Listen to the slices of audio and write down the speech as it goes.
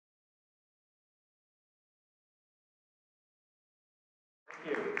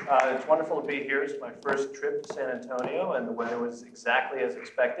Thank you. It's wonderful to be here. It's my first trip to San Antonio, and the weather was exactly as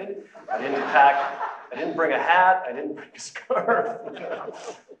expected. I didn't bring a hat, I didn't bring a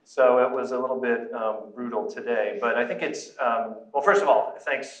scarf. So it was a little bit brutal today. But I think it's, well, first of all,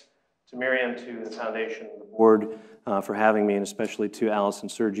 thanks to Miriam, to the foundation, the board for having me, and especially to Alice and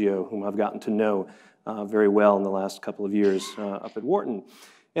Sergio, whom I've gotten to know very well in the last couple of years up at Wharton.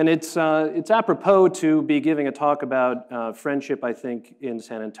 And it's apropos to be giving a talk about friendship, I think, in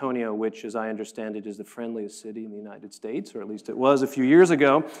San Antonio, which, as I understand it, is the friendliest city in the United States, or at least it was a few years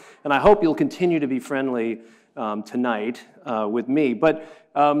ago. And I hope you'll continue to be friendly tonight with me. But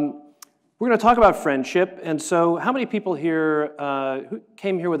we're going to talk about friendship. And so how many people here who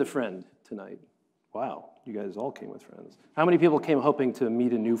came here with a friend tonight? Wow, you guys all came with friends. How many people came hoping to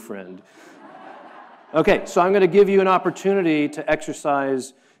meet a new friend? Okay, so I'm going to give you an opportunity to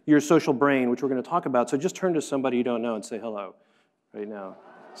exercise your social brain, which we're going to talk about. So just turn to somebody you don't know and say hello right now.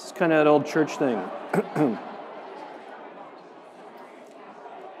 This is kind of that old church thing.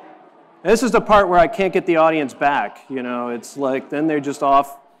 This is the part where I can't get the audience back. You know, it's like then they're just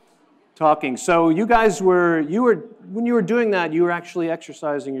off talking. So you guys when you were doing that, you were actually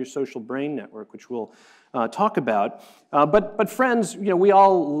exercising your social brain network, which we'll talk about. But friends, you know, we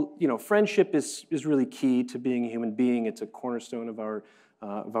all, you know, friendship is really key to being a human being. It's a cornerstone of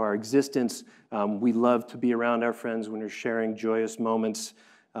our existence. We love to be around our friends when we're sharing joyous moments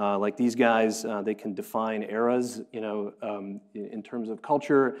like these guys. They can define eras, you know, in terms of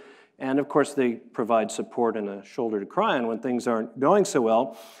culture. And of course, they provide support and a shoulder to cry on when things aren't going so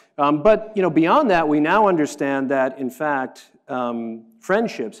well. But you know, beyond that, we now understand that, in fact,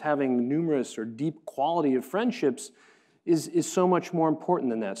 friendships, having numerous or deep quality of friendships, is so much more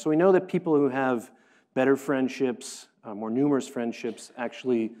important than that. So we know that people who have better friendships, more numerous friendships,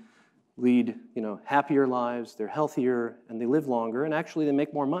 actually lead, you know, happier lives, they're healthier, and they live longer, and actually they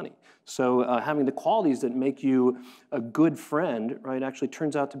make more money. So having the qualities that make you a good friend, right, actually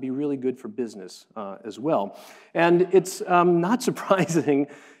turns out to be really good for business as well. And it's not surprising,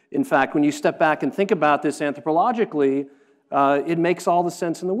 in fact, when you step back and think about this anthropologically, it makes all the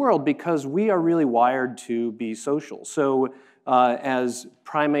sense in the world because we are really wired to be social. So as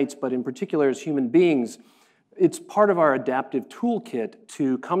primates, but in particular as human beings, it's part of our adaptive toolkit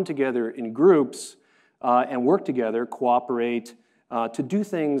to come together in groups and work together, cooperate, to do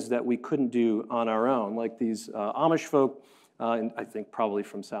things that we couldn't do on our own, like these Amish folk, and I think probably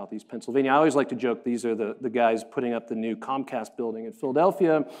from Southeast Pennsylvania. I always like to joke these are the guys putting up the new Comcast building in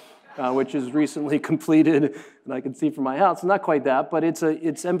Philadelphia, which is recently completed, and I can see from my house. Not quite that, but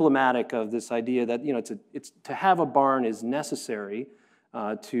it's emblematic of this idea that, you know, it's to have a barn is necessary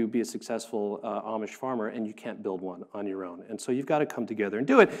to be a successful Amish farmer, and you can't build one on your own. And so you've got to come together and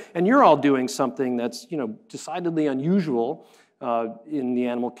do it. And you're all doing something that's, you know, decidedly unusual in the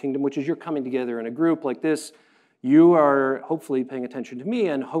animal kingdom, which is you're coming together in a group like this. You are hopefully paying attention to me,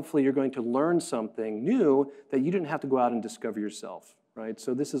 and hopefully you're going to learn something new that you didn't have to go out and discover yourself, right?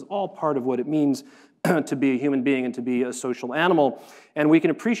 So this is all part of what it means to be a human being and to be a social animal. And we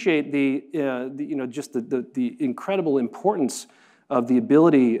can appreciate the you know, just the incredible importance of the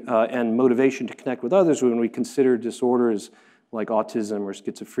ability and motivation to connect with others when we consider disorders like autism or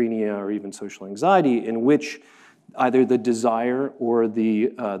schizophrenia or even social anxiety, in which either the desire or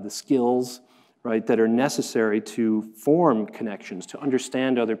the skills, right, that are necessary to form connections, to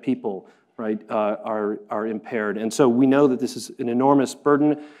understand other people, right, are impaired. And so we know that this is an enormous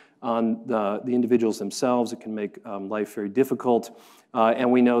burden on the individuals themselves. It can make life very difficult.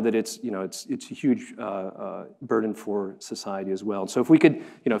 And we know that it's, you know, it's a huge burden for society as well. So if we could,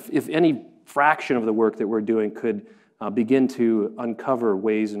 you know, if any fraction of the work that we're doing could begin to uncover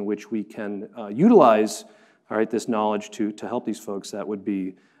ways in which we can utilize, all right, this knowledge to help these folks, that would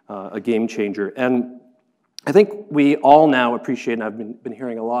be a game changer. And I think we all now appreciate, and I've been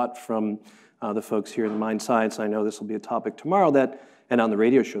hearing a lot from the folks here in the Mind Science, I know this will be a topic tomorrow, that, and on the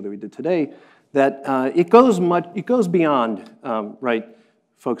radio show that we did today, that it goes beyond, right,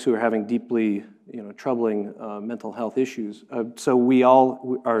 folks who are having deeply, you know, troubling mental health issues. So we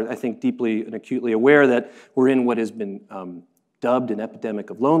all are, I think, deeply and acutely aware that we're in what has been dubbed an epidemic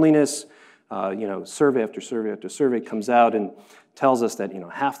of loneliness. You know, survey after survey after survey comes out and tells us that, you know,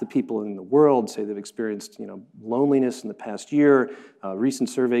 half the people in the world say they've experienced, you know, loneliness in the past year. A recent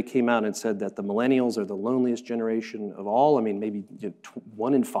survey came out and said that the millennials are the loneliest generation of all. I mean, maybe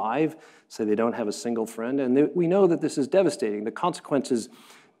 1 in 5 say they don't have a single friend. And we know that this is devastating. The consequences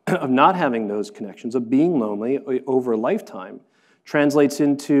of not having those connections, of being lonely over a lifetime, translates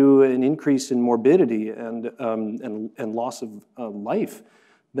into an increase in morbidity and loss of life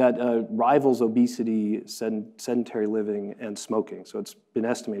that rivals obesity, sedentary living, and smoking. So it's been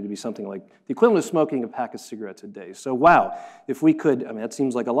estimated to be something like the equivalent of smoking a pack of cigarettes a day. So wow, if we could, I mean, that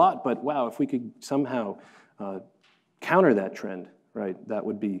seems like a lot, but wow, if we could somehow counter that trend, right, that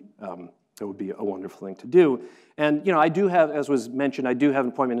would be a wonderful thing to do. And I do have, as was mentioned, I do have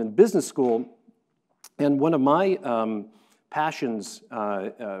an appointment in business school, and one of my passions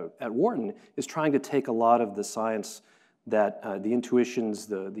at Wharton is trying to take a lot of the science that the intuitions,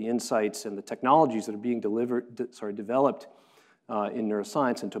 the insights, and the technologies that are being developed in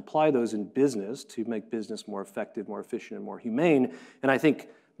neuroscience, and to apply those in business to make business more effective, more efficient, and more humane. And I think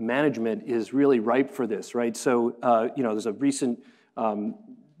management is really ripe for this, right? So, there's a recent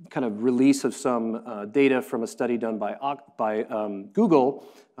kind of release of some data from a study done by Google,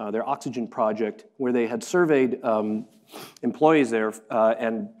 their Oxygen project, where they had surveyed employees there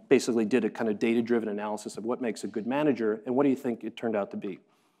and basically did a kind of data-driven analysis of what makes a good manager, and what do you think it turned out to be?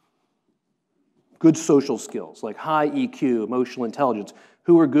 Good social skills, like high EQ, emotional intelligence.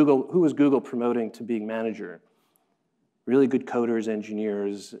 Who was Google promoting to being manager? Really good coders,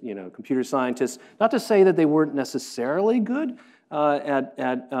 engineers, computer scientists. Not to say that they weren't necessarily good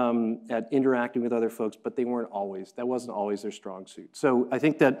at interacting with other folks, but they weren't always. That wasn't always their strong suit. So I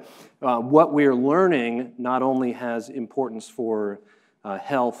think that what we're learning not only has importance for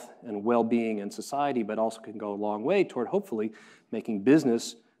health and well-being and society, but also can go a long way toward hopefully making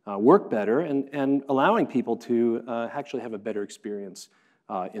business work better and allowing people to actually have a better experience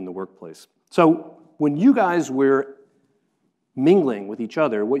in the workplace. So when you guys were mingling with each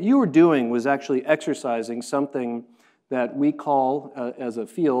other, what you were doing was actually exercising something that we call, as a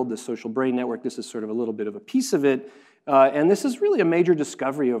field, the social brain network. This is sort of a little bit of a piece of it. And this is really a major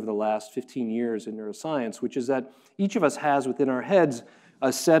discovery over the last 15 years in neuroscience, which is that each of us has within our heads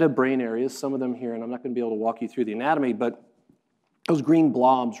a set of brain areas, some of them here, and I'm not going to be able to walk you through the anatomy, but those green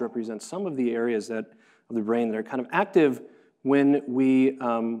blobs represent some of the areas of the brain that are kind of active when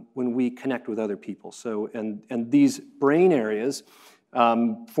we connect with other people. So, and these brain areas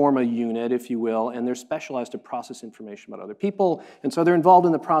form a unit, if you will, and they're specialized to process information about other people. And so they're involved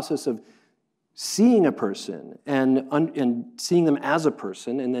in the process of seeing a person and seeing them as a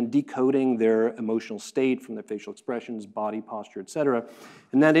person, and then decoding their emotional state from their facial expressions, body posture, et cetera.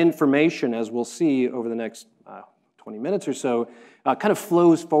 And that information, as we'll see over the next 20 minutes or so, kind of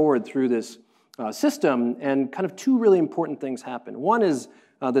flows forward through this system, and kind of two really important things happen. One is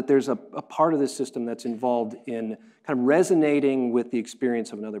that there's a part of this system that's involved in kind of resonating with the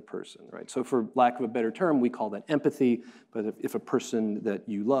experience of another person, right? So for lack of a better term, we call that empathy, but if a person that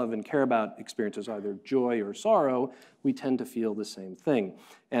you love and care about experiences either joy or sorrow, we tend to feel the same thing.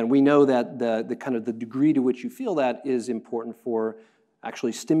 And we know that the kind of the degree to which you feel that is important for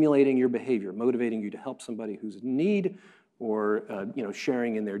actually stimulating your behavior, motivating you to help somebody who's in need, or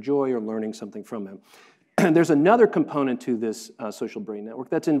sharing in their joy or learning something from them. There's another component to this social brain network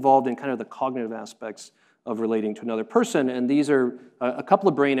that's involved in kind of the cognitive aspects of relating to another person, and these are a couple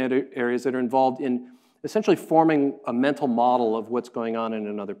of brain areas that are involved in essentially forming a mental model of what's going on in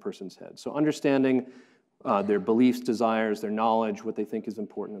another person's head. So understanding their beliefs, desires, their knowledge, what they think is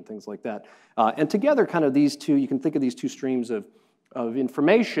important, and things like that. And together, kind of these two, you can think of these two streams of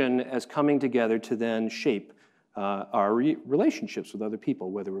information as coming together to then shape our relationships with other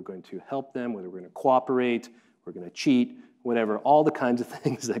people, whether we're going to help them, whether we're going to cooperate, we're going to cheat, whatever, all the kinds of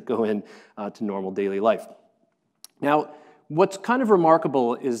things that go in to normal daily life. Now, what's kind of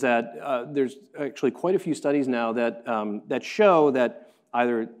remarkable is that there's actually quite a few studies now that, that show that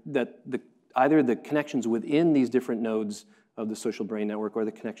either the connections within these different nodes of the social brain network or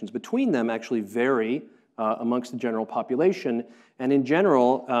the connections between them actually vary amongst the general population. And in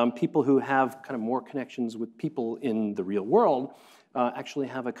general, people who have kind of more connections with people in the real world actually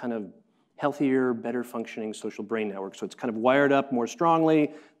have a kind of healthier, better functioning social brain network. So it's kind of wired up more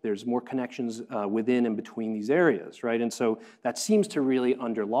strongly. There's more connections within and between these areas, right? And so that seems to really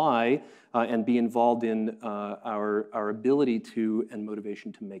underlie and be involved in our ability to and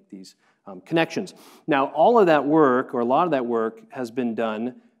motivation to make these connections. Now, all of that work, or a lot of that work, has been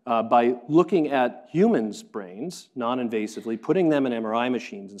done by looking at humans' brains non-invasively, putting them in MRI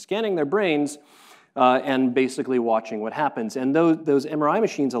machines and scanning their brains and basically watching what happens. And those MRI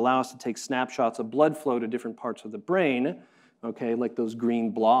machines allow us to take snapshots of blood flow to different parts of the brain, okay, like those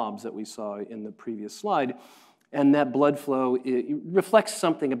green blobs that we saw in the previous slide. And that blood flow, it reflects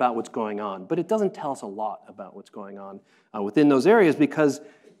something about what's going on, but it doesn't tell us a lot about what's going on within those areas, because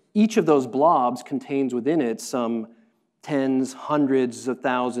each of those blobs contains within it some tens, hundreds of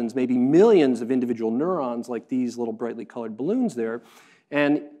thousands, maybe millions of individual neurons, like these little brightly colored balloons there.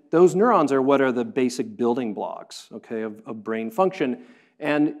 And those neurons are what are the basic building blocks, okay, of brain function.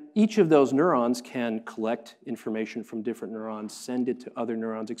 And each of those neurons can collect information from different neurons, send it to other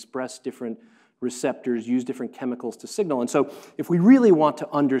neurons, express different receptors, use different chemicals to signal. And so if we really want to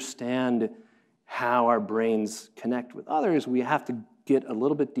understand how our brains connect with others, we have to get a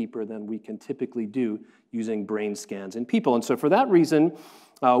little bit deeper than we can typically do using brain scans in people. And so for that reason,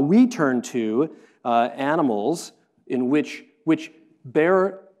 we turn to animals which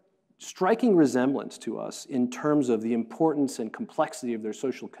bear striking resemblance to us in terms of the importance and complexity of their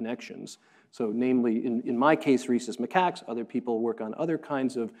social connections. So namely, in my case, rhesus macaques. Other people work on other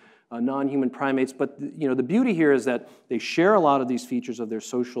kinds of non-human primates. But the beauty here is that they share a lot of these features of their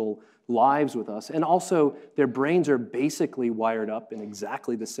social lives with us. And also, their brains are basically wired up in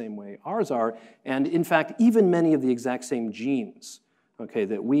exactly the same way ours are. And in fact, even many of the exact same genes, okay,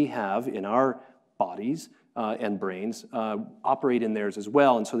 that we have in our bodies and brains operate in theirs as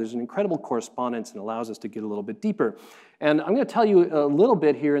well. And so there's an incredible correspondence and allows us to get a little bit deeper. And I'm going to tell you a little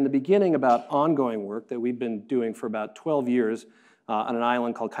bit here in the beginning about ongoing work that we've been doing for about 12 years on an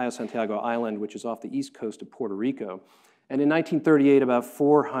island called Cayo Santiago Island, which is off the east coast of Puerto Rico. And in 1938, about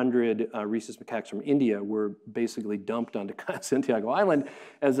 400 rhesus macaques from India were basically dumped onto Cayo Santiago Island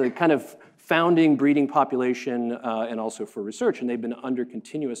as a kind of founding breeding population and also for research. And they've been under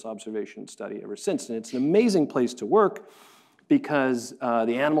continuous observation and study ever since. And it's an amazing place to work because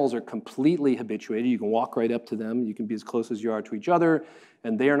the animals are completely habituated. You can walk right up to them. You can be as close as you are to each other.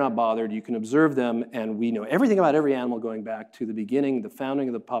 And they are not bothered. You can observe them. And we know everything about every animal going back to the beginning, the founding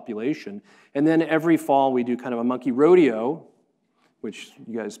of the population. And then every fall, we do kind of a monkey rodeo, which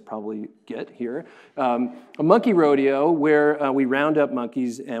you guys probably get here. A monkey rodeo where we round up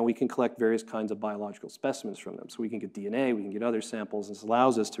monkeys and we can collect various kinds of biological specimens from them. So we can get DNA, we can get other samples. This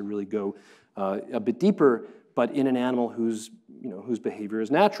allows us to really go a bit deeper, but in an animal whose behavior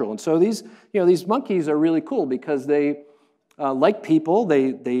is natural. And so these monkeys are really cool because they, like people,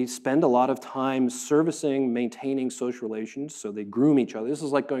 they spend a lot of time servicing, maintaining social relations, so they groom each other. This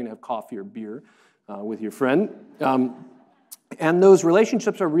is like going to have coffee or beer with your friend. And those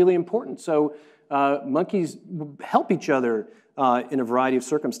relationships are really important. So monkeys help each other in a variety of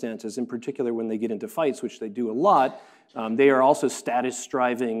circumstances, in particular when they get into fights, which they do a lot. They are also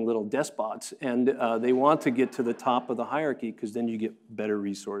status-striving little despots, and they want to get to the top of the hierarchy because then you get better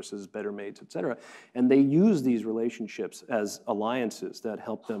resources, better mates, et cetera. And they use these relationships as alliances that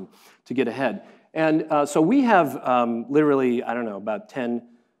help them to get ahead. And so we have literally, I don't know, about 10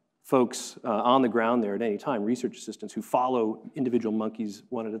 folks on the ground there at any time, research assistants who follow individual monkeys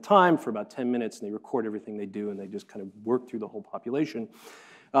one at a time for about 10 minutes, and they record everything they do, and they just kind of work through the whole population.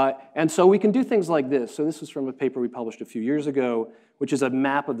 And so we can do things like this. So this is from a paper we published a few years ago, which is a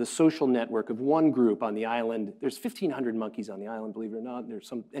map of the social network of one group on the island. There's 1,500 monkeys on the island, believe it or not.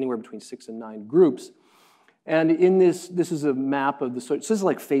 There's anywhere between 6 and 9 groups. And in this is a map of so this is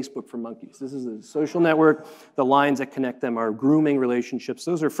like Facebook for monkeys. This is a social network. The lines that connect them are grooming relationships.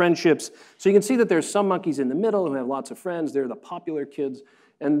 Those are friendships. So you can see that there's some monkeys in the middle who have lots of friends. They're the popular kids.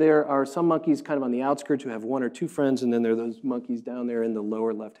 And there are some monkeys kind of on the outskirts who have 1 or 2 friends, and then there are those monkeys down there in the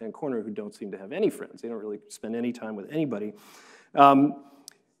lower left-hand corner who don't seem to have any friends. They don't really spend any time with anybody.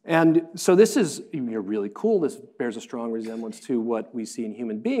 And so this is really cool. This bears a strong resemblance to what we see in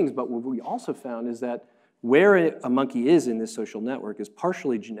human beings, but what we also found is that where a monkey is in this social network is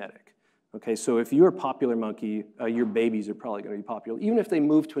partially genetic. Okay, so if you're a popular monkey, your babies are probably going to be popular, even if they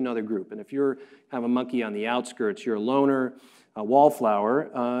move to another group. And if you have a monkey on the outskirts, you're a loner, a wallflower,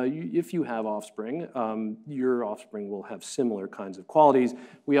 if you have offspring, your offspring will have similar kinds of qualities.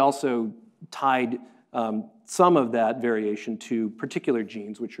 We also tied some of that variation to particular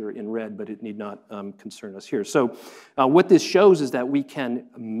genes, which are in red, but it need not concern us here. So what this shows is that we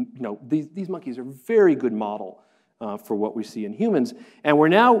can, these monkeys are a very good model for what we see in humans. And we're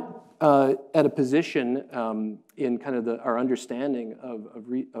now at a position in kind of our understanding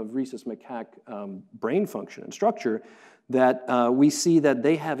of rhesus macaque brain function and structure that we see that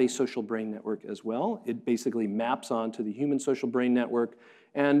they have a social brain network as well. It basically maps onto the human social brain network.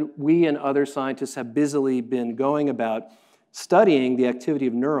 And we and other scientists have busily been going about studying the activity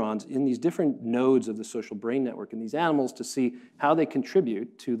of neurons in these different nodes of the social brain network in these animals to see how they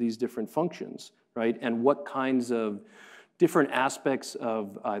contribute to these different functions, right? And what kinds of different aspects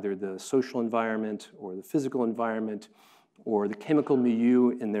of either the social environment or the physical environment or the chemical milieu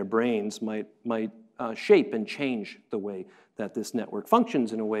in their brains might shape and change the way that this network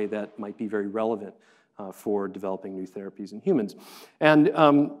functions in a way that might be very relevant for developing new therapies in humans. And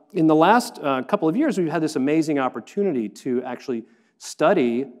in the last couple of years, we've had this amazing opportunity to actually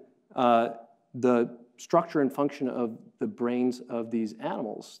study the structure and function of the brains of these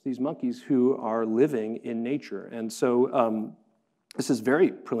animals, these monkeys who are living in nature. And so This is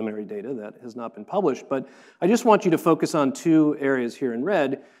very preliminary data that has not been published, but I just want you to focus on two areas here in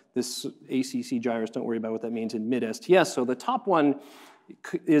red. This ACC gyrus, don't worry about what that means in mid-STS. So the top one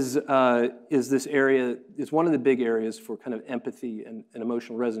is this area, is one of the big areas for kind of empathy and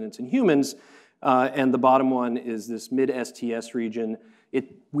emotional resonance in humans. And the bottom one is this mid-STS region.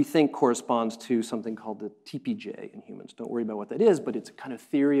 We think corresponds to something called the TPJ in humans. Don't worry about what that is, but it's a kind of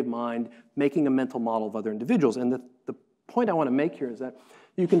theory of mind, making a mental model of other individuals. And the point I want to make here is that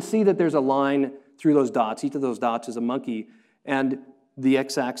you can see that there's a line through those dots. Each of those dots is a monkey, and the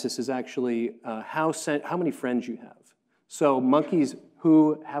x-axis is actually how many friends you have. So monkeys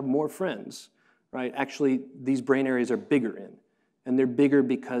who have more friends, right, actually these brain areas are bigger in. And they're bigger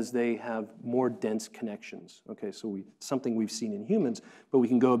because they have more dense connections. Okay, so something we've seen in humans, but we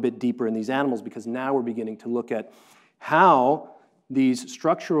can go a bit deeper in these animals because now we're beginning to look at how this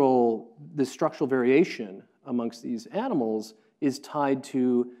structural variation amongst these animals is tied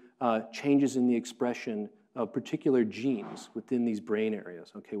to changes in the expression of particular genes within these brain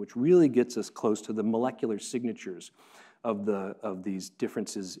areas, okay, which really gets us close to the molecular signatures of these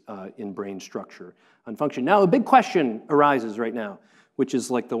differences in brain structure and function. Now, a big question arises right now, which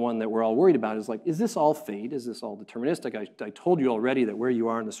is like the one that we're all worried about, is like, is this all fate? Is this all deterministic? I told you already that where you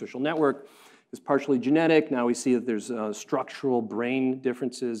are in the social network is partially genetic. Now we see that there's structural brain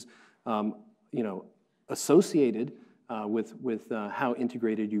differences, associated with how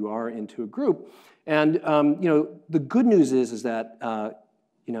integrated you are into a group. And the good news is that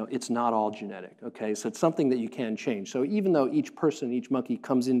it's not all genetic, okay? So it's something that you can change. So even though each person, each monkey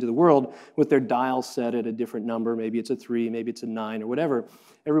comes into the world with their dial set at a different number, maybe it's a 3, maybe it's a 9 or whatever,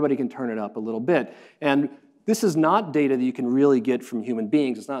 everybody can turn it up a little bit. And this is not data that you can really get from human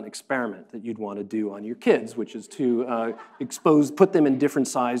beings. It's not an experiment that you'd want to do on your kids, which is to put them in different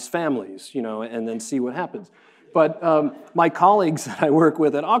sized families, and then see what happens. But my colleagues that I work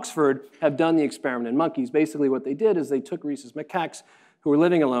with at Oxford have done the experiment in monkeys. Basically what they did is they took rhesus macaques who were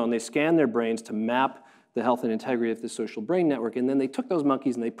living alone, they scanned their brains to map the health and integrity of the social brain network, and then they took those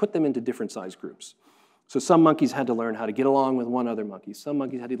monkeys and they put them into different size groups. So some monkeys had to learn how to get along with one other monkey. Some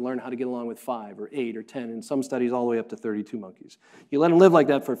monkeys had to learn how to get along with 5 or 8 or 10, and some studies all the way up to 32 monkeys. You let them live like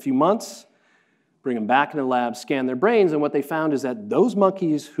that for a few months, bring them back into the lab, scan their brains, and what they found is that those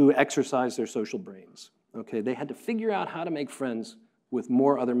monkeys who exercised their social brains, okay, they had to figure out how to make friends with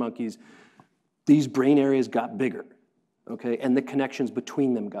more other monkeys. These brain areas got bigger. Okay, and the connections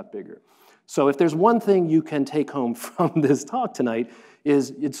between them got bigger. So if there's one thing you can take home from this talk tonight,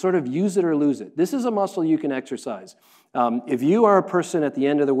 is it's sort of use it or lose it. This is a muscle you can exercise. If you are a person at the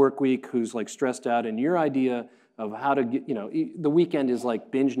end of the work week who's like stressed out, and your idea of how to get, the weekend is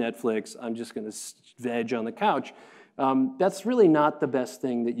like binge Netflix, I'm just going to veg on the couch, that's really not the best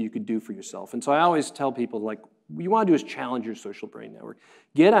thing that you could do for yourself. And so I always tell people, like, what you want to do is challenge your social brain network.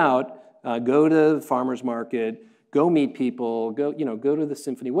 Get out, go to the farmer's market, go meet people, go to the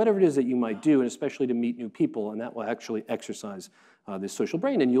symphony, whatever it is that you might do, and especially to meet new people, and that will actually exercise this social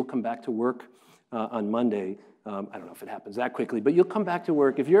brain, and you'll come back to work on Monday. I don't know if it happens that quickly, but you'll come back to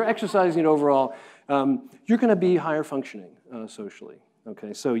work. If you're exercising it overall, you're going to be higher functioning socially,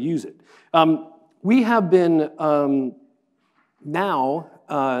 okay? So use it. We have been now,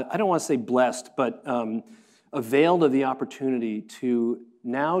 I don't want to say blessed, but availed of the opportunity to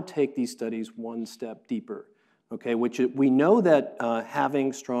now take these studies one step deeper. Okay, we know that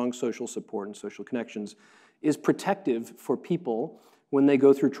having strong social support and social connections is protective for people when they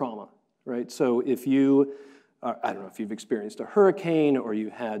go through trauma, right? So if you, I don't know if you've experienced a hurricane or you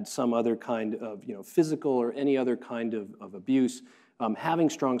had some other kind of physical or any other kind of abuse, having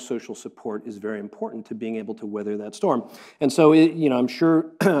strong social support is very important to being able to weather that storm. And so, I'm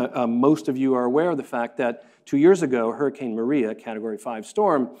sure most of you are aware of the fact that 2 years ago, Hurricane Maria, Category 5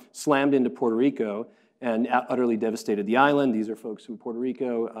 storm, slammed into Puerto Rico and utterly devastated the island. These are folks from Puerto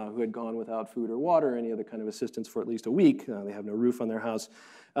Rico who had gone without food or water or any other kind of assistance for at least a week. They have no roof on their house.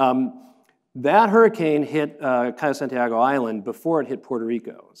 That hurricane hit Cayo Santiago Island before it hit Puerto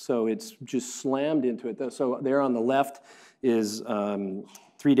Rico. So it's just slammed into it. So there on the left is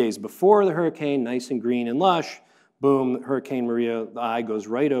 3 days before the hurricane, nice and green and lush. Boom, Hurricane Maria, the eye goes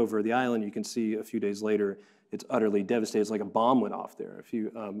right over the island. You can see a few days later, it's utterly devastated. It's like a bomb went off there.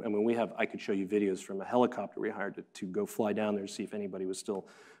 I could show you videos from a helicopter we hired to go fly down there to see if anybody was still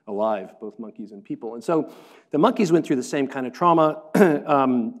alive, both monkeys and people. And so the monkeys went through the same kind of trauma.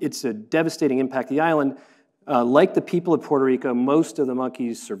 It's a devastating impact to the island. Like the people of Puerto Rico, most of the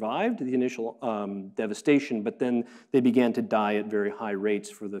monkeys survived the initial devastation, but then they began to die at very high rates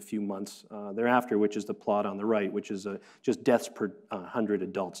for the few months thereafter, which is the plot on the right, which is just deaths per 100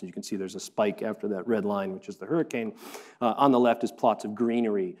 adults. And you can see there's a spike after that red line, which is the hurricane. On the left is plots of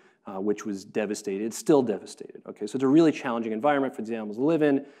greenery, which was devastated. It's still devastated. Okay, so it's a really challenging environment for these animals to live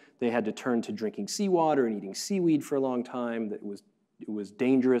in. They had to turn to drinking seawater and eating seaweed for a long time. It was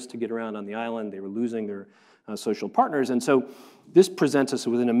dangerous to get around on the island. They were losing their social partners. And so this presents us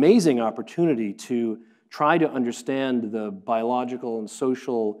with an amazing opportunity to try to understand the biological and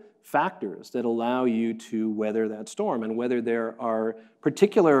social factors that allow you to weather that storm, and whether there are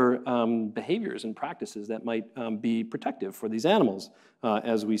particular behaviors and practices that might be protective for these animals,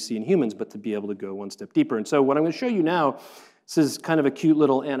 as we see in humans, but to be able to go one step deeper. And so what I'm going to show you now, this is kind of a cute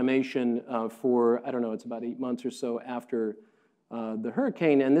little animation for, I don't know, it's about 8 months or so after the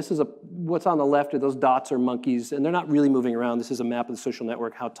hurricane, and this is what's on the left, those dots are monkeys, and they're not really moving around. This is a map of the social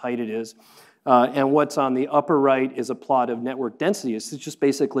network, how tight it is. And what's on the upper right is a plot of network density. It's just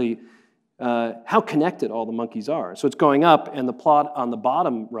basically how connected all the monkeys are. So it's going up, and the plot on the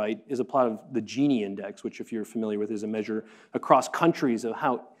bottom right is a plot of the Gini index, which, if you're familiar with, is a measure across countries of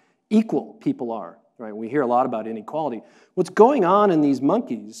how equal people are. Right? We hear a lot about inequality. What's going on in these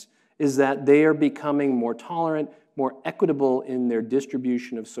monkeys is that they are becoming more tolerant, more equitable in their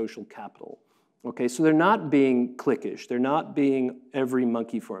distribution of social capital. Okay, so they're not being cliquish. They're not being every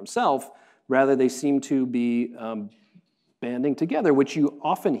monkey for himself. Rather, they seem to be banding together, which you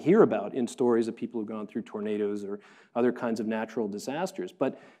often hear about in stories of people who've gone through tornadoes or other kinds of natural disasters.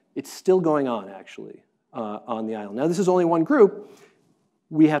 But it's still going on, actually, on the island. Now, this is only one group.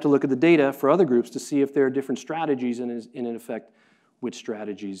 We have to look at the data for other groups to see if there are different strategies, and in effect, which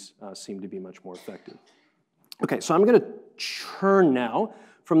strategies seem to be much more effective. Okay, so I'm going to turn now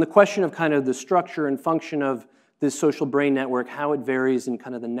from the question of kind of the structure and function of this social brain network, how it varies in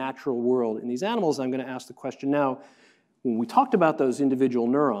kind of the natural world in these animals. I'm going to ask the question now, when we talked about those individual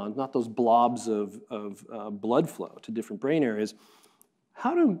neurons, not those blobs of blood flow to different brain areas,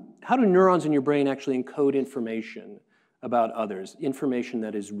 how do neurons in your brain actually encode information about others, information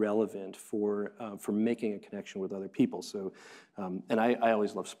that is relevant for making a connection with other people? So, and I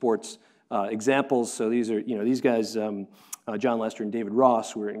always love sports examples. So these are, these guys, John Lester and David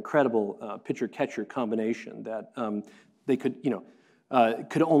Ross, were an incredible pitcher-catcher combination that they could,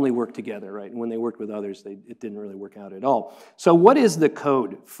 could only work together, right? And when they worked with others, it didn't really work out at all. So what is the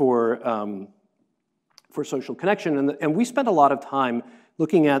code for social connection? And we spent a lot of time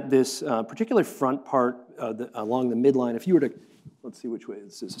looking at this particular front part along the midline. If you were to, let's see which way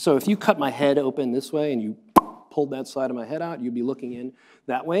this is. So if you cut my head open this way and you pulled that side of my head out, you'd be looking in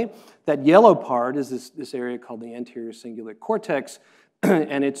that way. That yellow part is this area called the anterior cingulate cortex,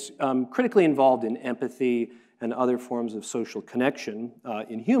 and it's critically involved in empathy and other forms of social connection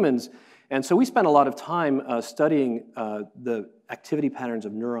in humans. And so we spent a lot of time studying the activity patterns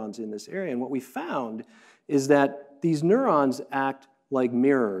of neurons in this area, and what we found is that these neurons act like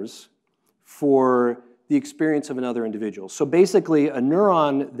mirrors for the experience of another individual. So basically, a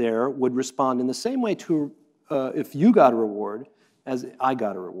neuron there would respond in the same way to if you got a reward as I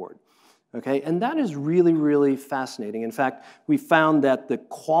got a reward. Okay, and that is really, really fascinating. In fact, we found that the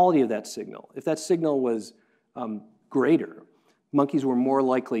quality of that signal, if that signal was greater, monkeys were more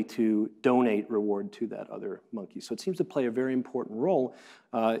likely to donate reward to that other monkey. So it seems to play a very important role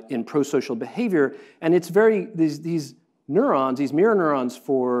in prosocial behavior. And it's these neurons, these mirror neurons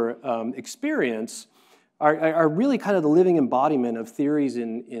for experience, are really kind of the living embodiment of theories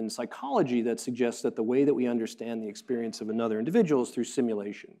in psychology that suggest that the way that we understand the experience of another individual is through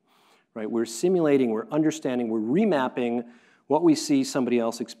simulation. Right? We're simulating, we're understanding, we're remapping what we see somebody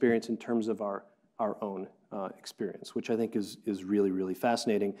else experience in terms of our own experience, which I think is really, really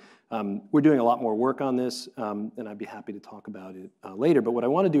fascinating. We're doing a lot more work on this, and I'd be happy to talk about it later. But what I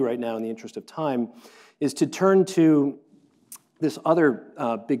want to do right now, in the interest of time, is to turn to this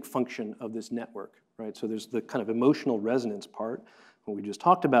other big function of this network. Right? So there's the kind of emotional resonance part, what we just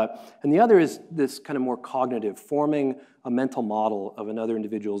talked about, and the other is this kind of more cognitive, forming a mental model of another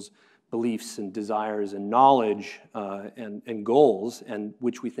individual's beliefs and desires and knowledge and goals, and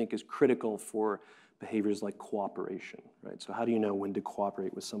which we think is critical for behaviors like cooperation. Right? So how do you know when to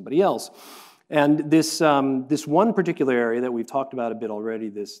cooperate with somebody else? And this one particular area that we've talked about a bit already,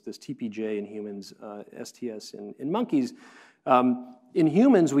 this TPJ in humans, STS in monkeys. In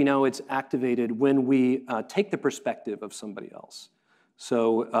humans, we know it's activated when we take the perspective of somebody else.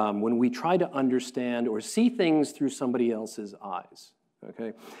 So when we try to understand or see things through somebody else's eyes,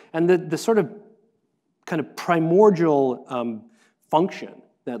 okay? And the sort of kind of primordial function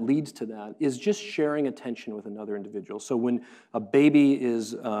that leads to that is just sharing attention with another individual. So when a baby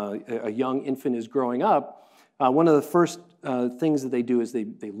is, a young infant is growing up, one of the first things that they do is they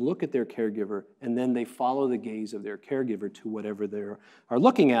look at their caregiver, and then they follow the gaze of their caregiver to whatever they are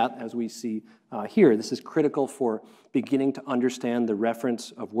looking at, as we see here. This is critical for beginning to understand the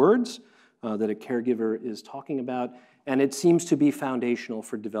reference of words that a caregiver is talking about, and it seems to be foundational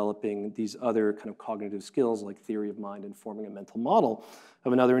for developing these other kind of cognitive skills like theory of mind and forming a mental model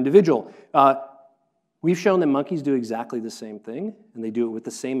of another individual. We've shown that monkeys do exactly the same thing, and they do it with the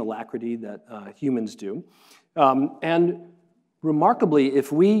same alacrity that humans do. And remarkably,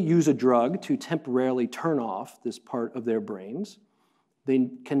 if we use a drug to temporarily turn off this part of their brains, they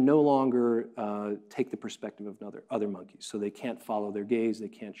can no longer take the perspective of other monkeys. So they can't follow their gaze, they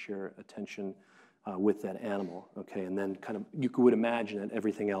can't share attention with that animal, okay? And then kind of, you would imagine that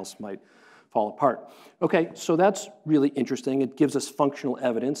everything else might fall apart. Okay, so that's really interesting. It gives us functional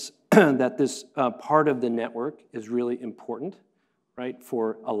evidence that this part of the network is really important, right,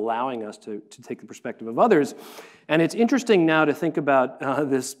 for allowing us to take the perspective of others. And it's interesting now to think about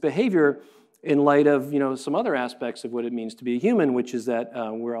this behavior in light of, some other aspects of what it means to be a human, which is that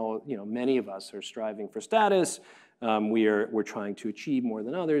we're all, many of us are striving for status. We're trying to achieve more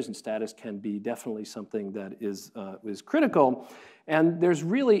than others, and status can be definitely something that is critical. And there's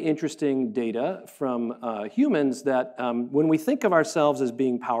really interesting data from humans that when we think of ourselves as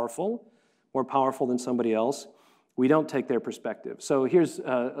being powerful, more powerful than somebody else, we don't take their perspective. So here's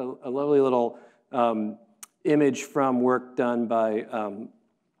a lovely little image from work done by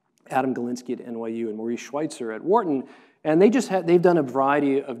Adam Galinsky at NYU and Maurice Schweitzer at Wharton. And they've done a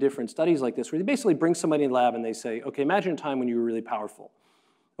variety of different studies like this, where they basically bring somebody in the lab and they say, okay, imagine a time when you were really powerful.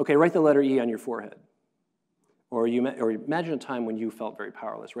 Okay, write the letter E on your forehead. Or imagine a time when you felt very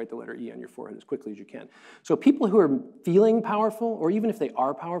powerless. Write the letter E on your forehead as quickly as you can. So people who are feeling powerful, or even if they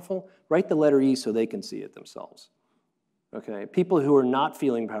are powerful, write the letter E so they can see it themselves. Okay, people who are not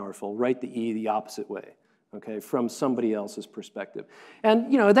feeling powerful, write the E the opposite way. Okay, from somebody else's perspective.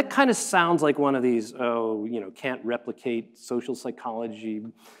 And, that kind of sounds like one of these, can't replicate social psychology,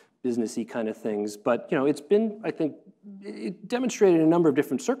 businessy kind of things. But, it's been, I think, it demonstrated in a number of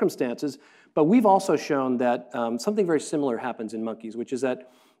different circumstances. But we've also shown that something very similar happens in monkeys, which is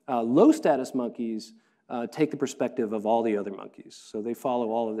that low-status monkeys take the perspective of all the other monkeys. So they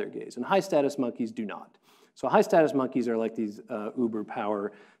follow all of their gaze. And high-status monkeys do not. So high-status monkeys are like these uber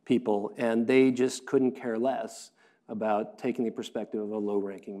power people, and they just couldn't care less about taking the perspective of a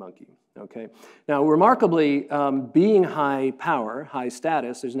low-ranking monkey, okay? Now, remarkably, being high power, high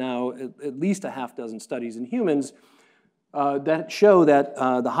status, there's now at least a half dozen studies in humans that show that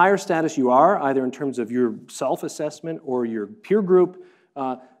the higher status you are, either in terms of your self-assessment or your peer group,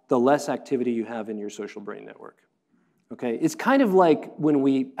 the less activity you have in your social brain network, okay? It's kind of like when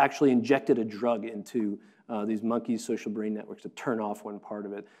we actually injected a drug into these monkeys' social brain networks to turn off one part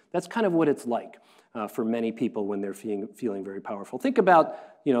of it. That's kind of what it's like for many people when they're feeling very powerful. Think about,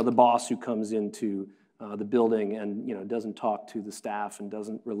 the boss who comes into the building and, doesn't talk to the staff and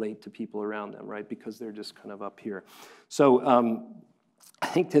doesn't relate to people around them, right? Because they're just kind of up here. So I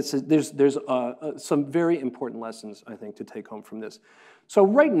think there's some very important lessons, I think, to take home from this. So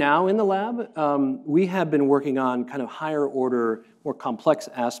right now in the lab, we have been working on kind of higher order, more complex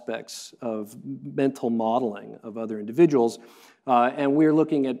aspects of mental modeling of other individuals. And we're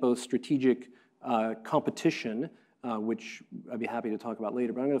looking at both strategic competition, which I'd be happy to talk about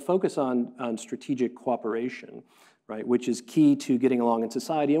later, but I'm going to focus on strategic cooperation, right, which is key to getting along in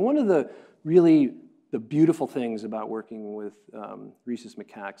society. And one of the beautiful things about working with rhesus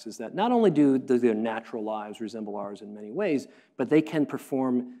macaques is that not only do their natural lives resemble ours in many ways, but they can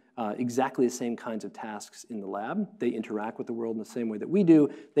perform exactly the same kinds of tasks in the lab. They interact with the world in the same way that we do.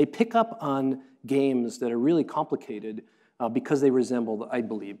 They pick up on games that are really complicated because they resemble, I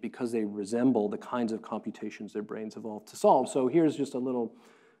believe, because they resemble the kinds of computations their brains evolved to solve. So here's just a little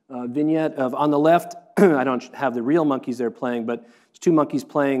vignette of, on the left, I don't have the real monkeys they're playing, but it's two monkeys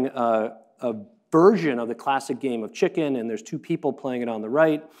playing a version of the classic game of chicken, and there's two people playing it on the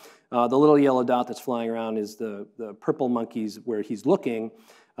right. The little yellow dot that's flying around is the purple monkeys where he's looking,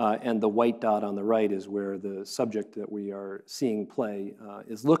 and the white dot on the right is where the subject that we are seeing play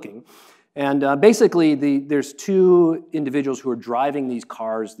is looking. And basically, there's two individuals who are driving these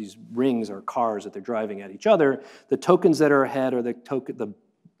cars. These rings are cars that they're driving at each other. The tokens that are ahead are the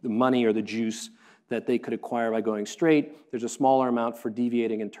money or the juice that they could acquire by going straight. There's a smaller amount for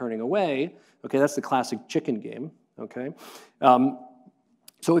deviating and turning away. Okay, that's the classic chicken game, okay?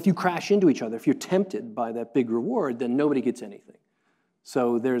 So if you crash into each other, if you're tempted by that big reward, then nobody gets anything,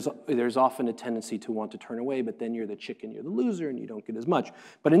 So there's often a tendency to want to turn away, but then you're the chicken, you're the loser, and you don't get as much.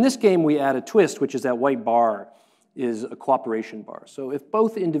 But in this game, we add a twist, which is that white bar is a cooperation bar. So if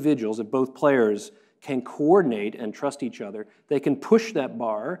both individuals, if both players can coordinate and trust each other, they can push that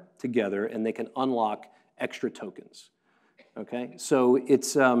bar together and they can unlock extra tokens. Okay, so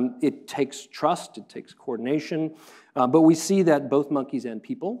it takes trust, it takes coordination, but we see that both monkeys and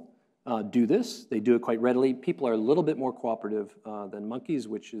people do this. They do it quite readily. People are a little bit more cooperative than monkeys,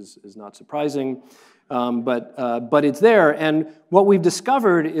 which is not surprising, but it's there. And what we've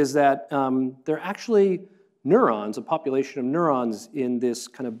discovered is that there are actually neurons, a population of neurons in this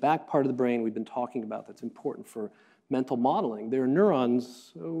kind of back part of the brain we've been talking about that's important for mental modeling. There are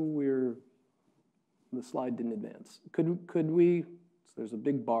neurons, the slide didn't advance. Could we, so there's a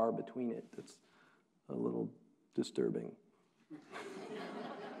big bar between it that's a little disturbing.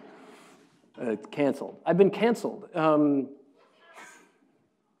 Canceled. I've been canceled. Only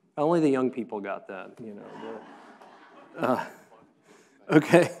the young people got that, you know.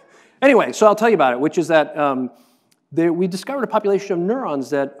 Okay. Anyway, so I'll tell you about it, which is that we discovered a population of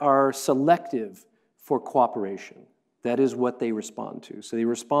neurons that are selective for cooperation. That is what they respond to. So they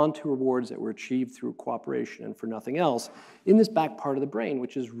respond to rewards that were achieved through cooperation and for nothing else in this back part of the brain,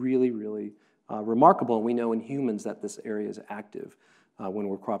 which is really, really remarkable. And we know in humans that this area is active when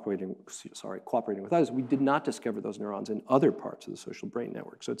we're cooperating with others. We did not discover those neurons in other parts of the social brain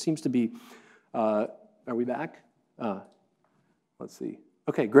network. So it seems to be, are we back? Let's see.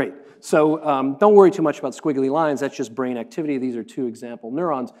 Okay, great. So don't worry too much about squiggly lines. That's just brain activity. These are two example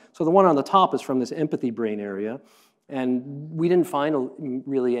neurons. So the one on the top is from this empathy brain area. And we didn't find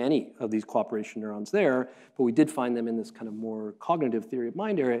really any of these cooperation neurons there, but we did find them in this kind of more cognitive theory of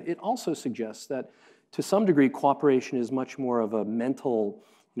mind area. It also suggests that to some degree, cooperation is much more of a mental,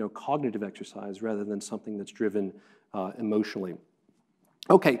 cognitive exercise rather than something that's driven emotionally.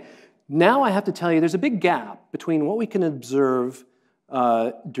 Okay, now I have to tell you there's a big gap between what we can observe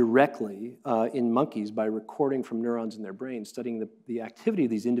directly in monkeys by recording from neurons in their brains, studying the activity of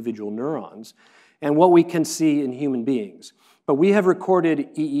these individual neurons, and what we can see in human beings. But we have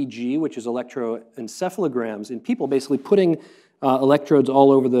recorded EEG, which is electroencephalograms, in people basically putting electrodes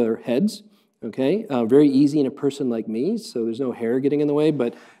all over their heads, okay? Very easy in a person like me, so there's no hair getting in the way.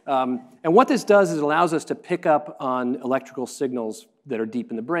 But and what this does is it allows us to pick up on electrical signals that are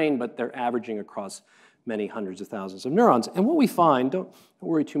deep in the brain, but they're averaging across many hundreds of thousands of neurons. And what we find, don't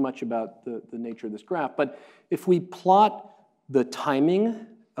worry too much about the nature of this graph, but if we plot the timing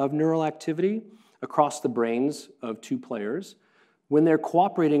of neural activity across the brains of two players, when they're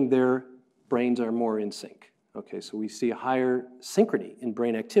cooperating, their brains are more in sync. Okay, so we see a higher synchrony in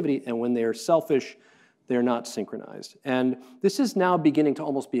brain activity, and when they're selfish, they're not synchronized. And this is now beginning to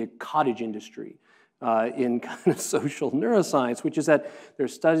almost be a cottage industry in kind of social neuroscience, which is that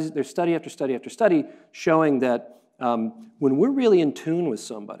there's study after study after study showing that when we're really in tune with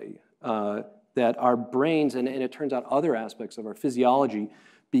somebody, that our brains, and it turns out other aspects of our physiology,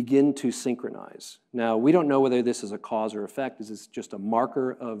 begin to synchronize. Now, we don't know whether this is a cause or effect. Is this just a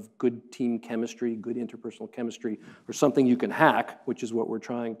marker of good team chemistry, good interpersonal chemistry, or something you can hack, which is what we're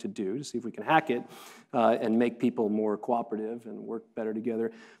trying to do, to see if we can hack it and make people more cooperative and work better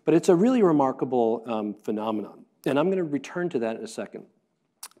together. But it's a really remarkable phenomenon. And I'm going to return to that in a second.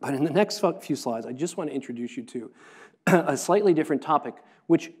 But in the next few slides, I just want to introduce you to a slightly different topic,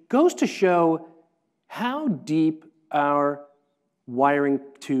 which goes to show how deep our wiring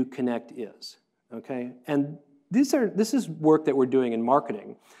to connect is, okay? And this is work that we're doing in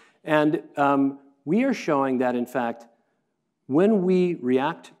marketing. And we are showing that, in fact, when we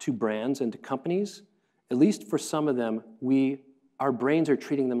react to brands and to companies, at least for some of them, our brains are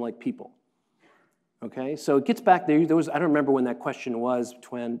treating them like people, okay? So it gets back there. I don't remember when that question was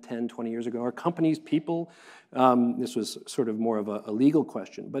 10, 20 years ago. Are companies people? This was sort of more of a legal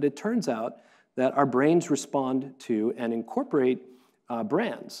question. But it turns out that our brains respond to and incorporate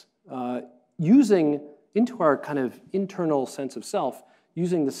brands using into our kind of internal sense of self,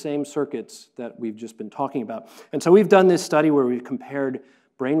 using the same circuits that we've just been talking about. And so we've done this study where we've compared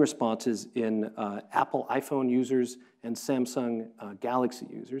brain responses in Apple iPhone users and Samsung Galaxy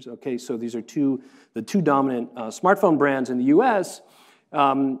users. Okay, so these are the two dominant smartphone brands in the US,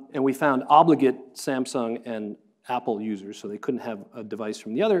 and we found obligate Samsung and Apple users, so they couldn't have a device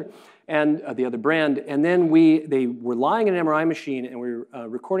from the other brand. And then they were lying in an MRI machine, and we were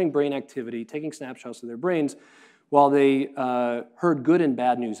recording brain activity, taking snapshots of their brains, while they heard good and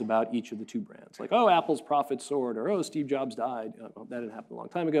bad news about each of the two brands. Like, oh, Apple's profits soared, or oh, Steve Jobs died. That didn't happen a long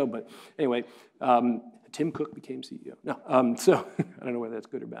time ago, but anyway, Tim Cook became CEO. No, so I don't know whether that's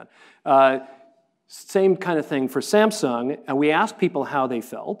good or bad. Same kind of thing for Samsung, and we asked people how they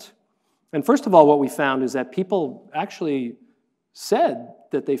felt. And first of all, what we found is that people actually said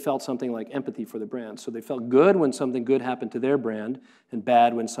that they felt something like empathy for the brand. So they felt good when something good happened to their brand and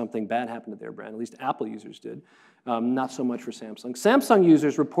bad when something bad happened to their brand. At least Apple users did. Not so much for Samsung. Samsung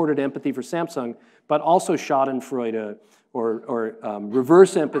users reported empathy for Samsung, but also schadenfreude or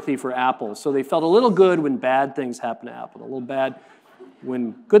reverse empathy for Apple. So they felt a little good when bad things happened to Apple, a little bad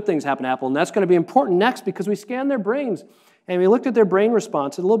when good things happen to Apple. And that's going to be important next because we scanned their brains. And we looked at their brain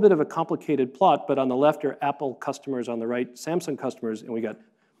response, a little bit of a complicated plot, but on the left are Apple customers, on the right, Samsung customers, and we got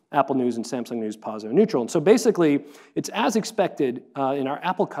Apple News and Samsung News positive and neutral. And so basically, it's as expected in our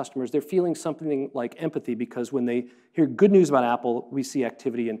Apple customers, they're feeling something like empathy because when they hear good news about Apple, we see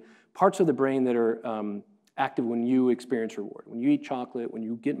activity in parts of the brain that are active when you experience reward, when you eat chocolate, when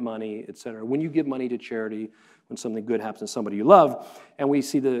you get money, et cetera, when you give money to charity, when something good happens to somebody you love. And we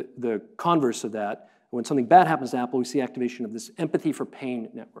see the converse of that. When something bad happens to Apple, we see activation of this empathy for pain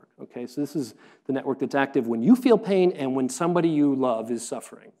network. Okay, so this is the network that's active when you feel pain and when somebody you love is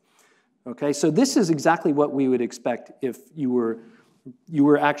suffering. Okay, so this is exactly what we would expect if you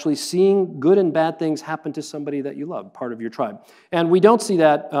were actually seeing good and bad things happen to somebody that you love, part of your tribe. And we don't see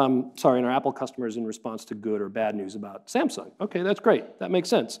that, in our Apple customers in response to good or bad news about Samsung. Okay, that's great. That makes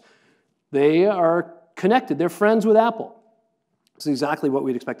sense. They are connected. They're friends with Apple. It's exactly what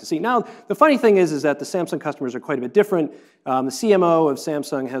we'd expect to see. Now, the funny thing is that the Samsung customers are quite a bit different. The CMO of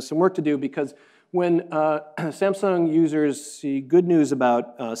Samsung has some work to do because when Samsung users see good news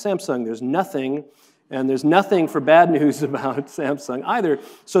about Samsung, there's nothing, and there's nothing for bad news about Samsung either.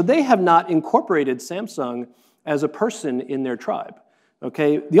 So they have not incorporated Samsung as a person in their tribe.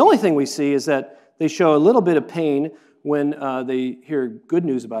 Okay? The only thing we see is that they show a little bit of pain when they hear good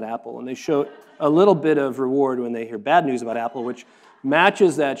news about Apple, and they show a little bit of reward when they hear bad news about Apple, which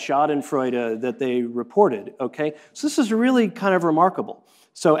matches that schadenfreude that they reported, okay? So this is really kind of remarkable.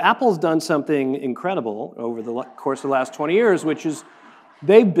 So Apple's done something incredible over the course of the last 20 years, which is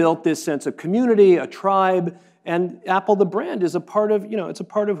they've built this sense of community, a tribe, and Apple, the brand, is a part of, it's a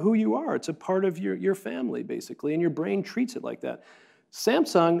part of who you are. It's a part of your family, basically, and your brain treats it like that.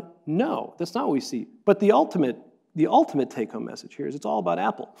 Samsung, no, that's not what we see. But the ultimate take-home message here is it's all about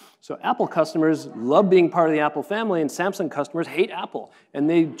Apple. So Apple customers love being part of the Apple family, and Samsung customers hate Apple. And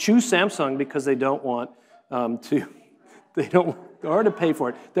they choose Samsung because they don't want to pay for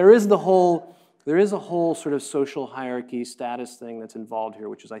it. There is a whole sort of social hierarchy, status thing that's involved here,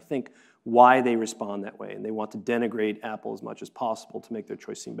 which is, I think, why they respond that way. And they want to denigrate Apple as much as possible to make their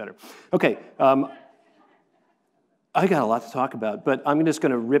choice seem better. Okay, I got a lot to talk about, but I'm just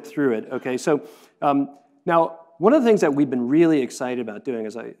going to rip through it. Okay, so now, one of the things that we've been really excited about doing,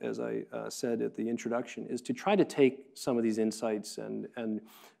 as I said at the introduction, is to try to take some of these insights and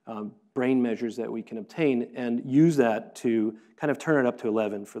brain measures that we can obtain and use that to kind of turn it up to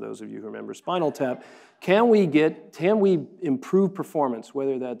 11 for those of you who remember Spinal Tap. Can we improve performance,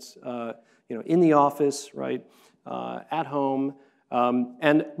 whether that's in the office, right, at home?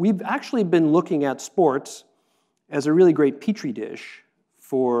 And we've actually been looking at sports as a really great petri dish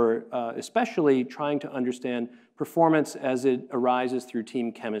for especially trying to understand performance as it arises through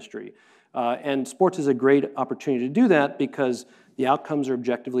team chemistry. And sports is a great opportunity to do that because the outcomes are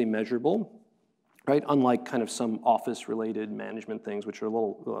objectively measurable, right? Unlike kind of some office-related management things, which are a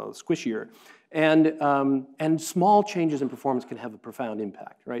little squishier. And small changes in performance can have a profound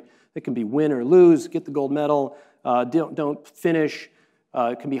impact, right? It can be win or lose, get the gold medal, don't finish.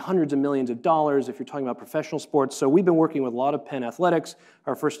 It can be hundreds of millions of dollars if you're talking about professional sports. So we've been working with a lot of Penn athletics.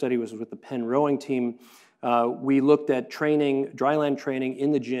 Our first study was with the Penn rowing team. We looked at training, dryland training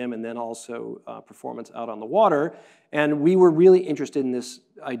in the gym, and then also performance out on the water. And we were really interested in this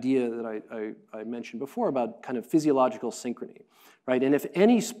idea that I mentioned before about kind of physiological synchrony, right? And if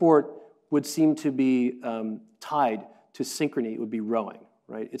any sport would seem to be tied to synchrony, it would be rowing,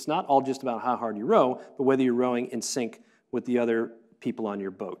 right? It's not all just about how hard you row, but whether you're rowing in sync with the other people on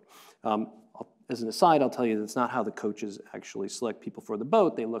your boat. As an aside, I'll tell you that's not how the coaches actually select people for the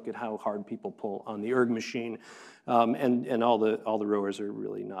boat. They look at how hard people pull on the erg machine, and all the rowers are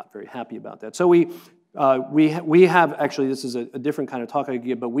really not very happy about that. So we have actually, this is a different kind of talk I could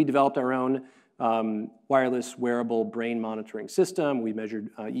give, but we developed our own wireless wearable brain monitoring system. We measured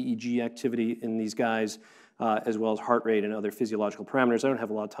EEG activity in these guys, as well as heart rate and other physiological parameters. I don't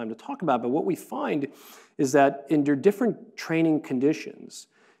have a lot of time to talk about, but what we find is that under different training conditions,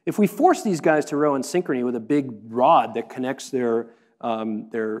 if we force these guys to row in synchrony with a big rod that connects their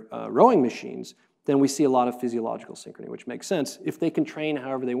rowing machines, then we see a lot of physiological synchrony, which makes sense. If they can train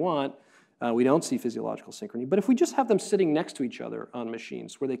however they want, We don't see physiological synchrony. But if we just have them sitting next to each other on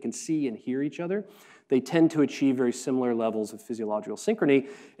machines where they can see and hear each other, they tend to achieve very similar levels of physiological synchrony,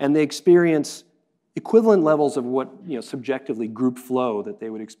 and they experience equivalent levels of what, subjectively group flow that they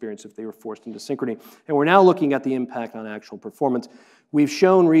would experience if they were forced into synchrony. And we're now looking at the impact on actual performance. We've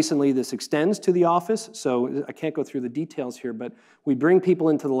shown recently this extends to the office, so I can't go through the details here, but we bring people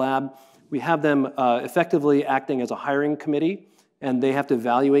into the lab. We have them effectively acting as a hiring committee, and they have to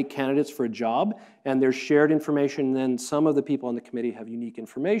evaluate candidates for a job, and there's shared information, and then some of the people on the committee have unique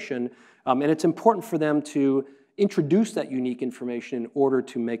information, and it's important for them to introduce that unique information in order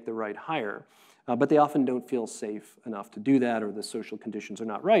to make the right hire. But they often don't feel safe enough to do that, or the social conditions are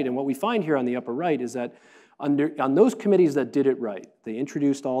not right. And what we find here on the upper right is that on those committees that did it right, they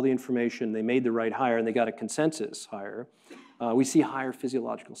introduced all the information, they made the right hire, and they got a consensus hire, we see higher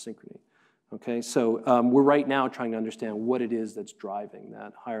physiological synchrony. Okay, so we're right now trying to understand what it is that's driving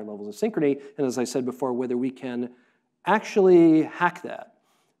that higher levels of synchrony, and as I said before, whether we can actually hack that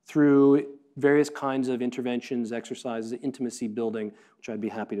through various kinds of interventions, exercises, intimacy building, which I'd be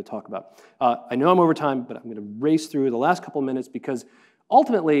happy to talk about. I know I'm over time, but I'm going to race through the last couple minutes because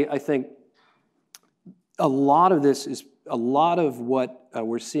ultimately I think a lot of this is a lot of what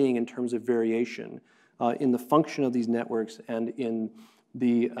we're seeing in terms of variation in the function of these networks and in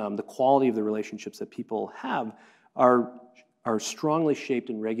the quality of the relationships that people have are strongly shaped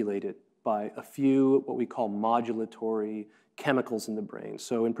and regulated by a few what we call modulatory chemicals in the brain.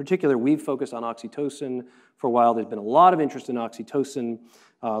 So in particular, we've focused on oxytocin for a while. There's been a lot of interest in oxytocin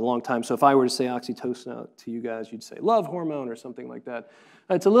a long time. So if I were to say oxytocin to you guys, you'd say love hormone or something like that.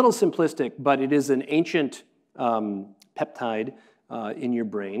 It's a little simplistic, but it is an ancient peptide in your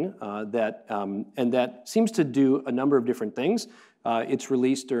brain and that seems to do a number of different things. It's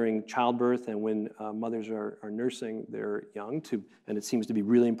released during childbirth and when mothers are nursing their young, and it seems to be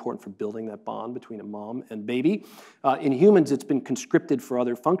really important for building that bond between a mom and baby. In humans, it's been conscripted for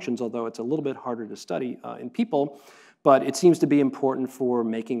other functions, although it's a little bit harder to study in people. But it seems to be important for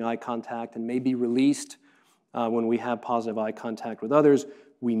making eye contact and may be released when we have positive eye contact with others.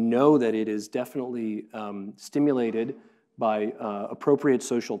 We know that it is definitely stimulated by appropriate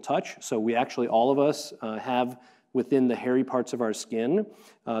social touch. So we actually, all of us, have within the hairy parts of our skin,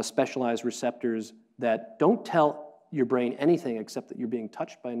 specialized receptors that don't tell your brain anything except that you're being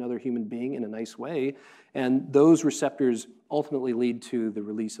touched by another human being in a nice way. And those receptors ultimately lead to the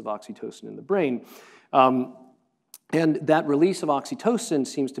release of oxytocin in the brain. And that release of oxytocin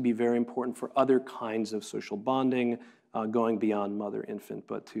seems to be very important for other kinds of social bonding, going beyond mother-infant,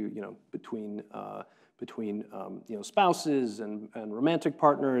 but to, between spouses and romantic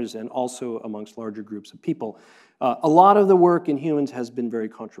partners, and also amongst larger groups of people. A lot of the work in humans has been very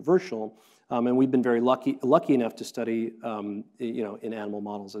controversial, and we've been very lucky enough to study in animal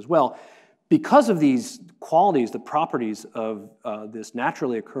models as well. Because of these qualities, the properties of this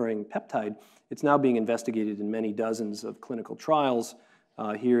naturally occurring peptide, it's now being investigated in many dozens of clinical trials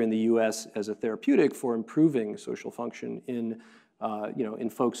here in the US as a therapeutic for improving social function in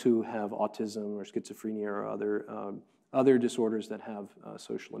folks who have autism or schizophrenia or other disorders that have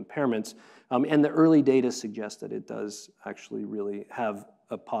social impairments. And the early data suggest that it does actually really have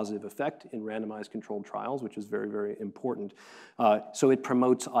a positive effect in randomized controlled trials, which is very, very important. So it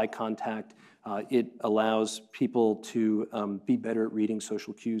promotes eye contact. It allows people to be better at reading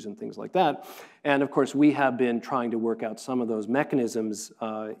social cues and things like that. And of course, we have been trying to work out some of those mechanisms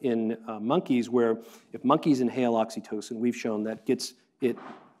in monkeys, where if monkeys inhale oxytocin, we've shown that gets it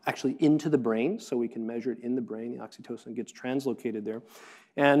actually into the brain, so we can measure it in the brain. The oxytocin gets translocated there.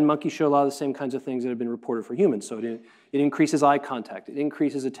 And monkeys show a lot of the same kinds of things that have been reported for humans. So it increases eye contact. It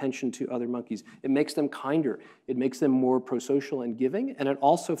increases attention to other monkeys. It makes them kinder. It makes them more prosocial and giving. And it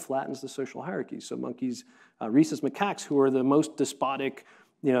also flattens the social hierarchy. So monkeys, rhesus macaques, who are the most despotic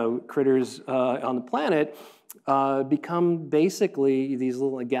critters on the planet, become basically these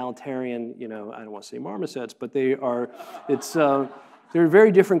little egalitarian, I don't want to say marmosets, but they're a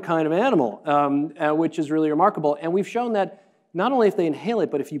very different kind of animal, which is really remarkable. And we've shown that not only if they inhale it,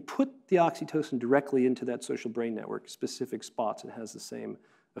 but if you put the oxytocin directly into that social brain network, specific spots, it has the same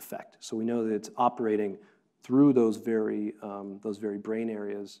effect. So we know that it's operating through those very brain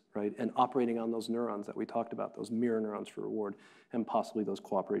areas, right, and operating on those neurons that we talked about, those mirror neurons for reward, and possibly those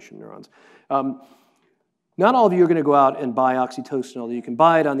cooperation neurons. Not all of you are going to go out and buy oxytocin, although you can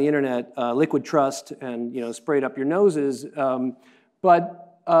buy it on the internet, Liquid Trust, and spray it up your noses. But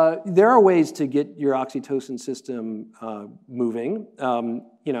there are ways to get your oxytocin system moving.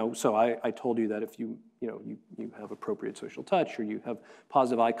 So I told you that if you have appropriate social touch or you have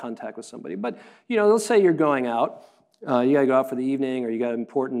positive eye contact with somebody. But let's say you're going out you gotta go out for the evening, or you got an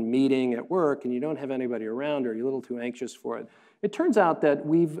important meeting at work and you don't have anybody around, or you're a little too anxious for it. It turns out that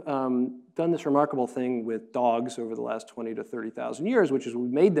we've done this remarkable thing with dogs over the last 20 to 30,000 years, which is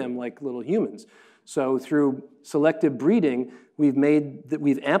we've made them like little humans. So through selective breeding, we've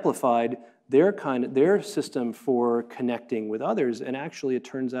amplified their system for connecting with others, and actually it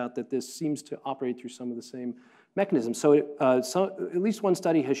turns out that this seems to operate through some of the same mechanisms. So, at least one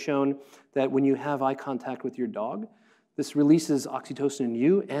study has shown that when you have eye contact with your dog, this releases oxytocin in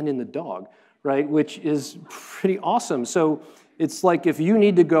you and in the dog, right? Which is pretty awesome. So it's like if you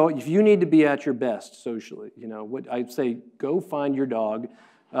need to be at your best socially, what I'd say, go find your dog,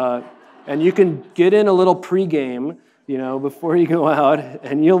 and you can get in a little pregame, before you go out,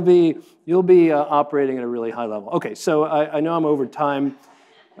 and you'll be operating at a really high level. Okay, so I know I'm over time.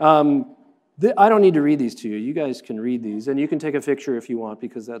 I don't need to read these to you. You guys can read these, and you can take a picture if you want,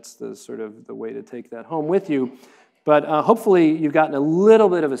 because that's the sort of the way to take that home with you. But hopefully you've gotten a little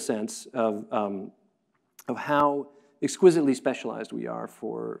bit of a sense of how exquisitely specialized we are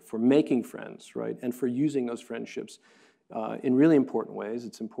for making friends, right, and for using those friendships in really important ways.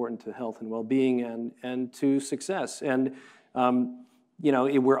 It's important to health and well-being and to success. And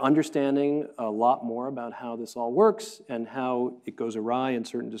we're understanding a lot more about how this all works and how it goes awry in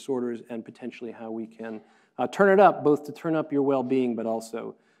certain disorders, and potentially how we can turn it up, both to turn up your well-being, but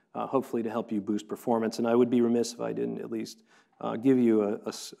also hopefully to help you boost performance. And I would be remiss if I didn't at least give you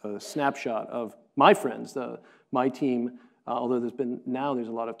a snapshot of my friends, my team, although there's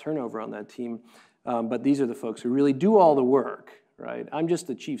a lot of turnover on that team. But these are the folks who really do all the work, right? I'm just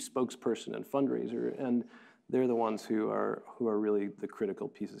the chief spokesperson and fundraiser, and they're the ones who are really the critical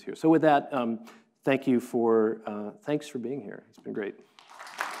pieces here. So with that, thanks for being here. It's been great.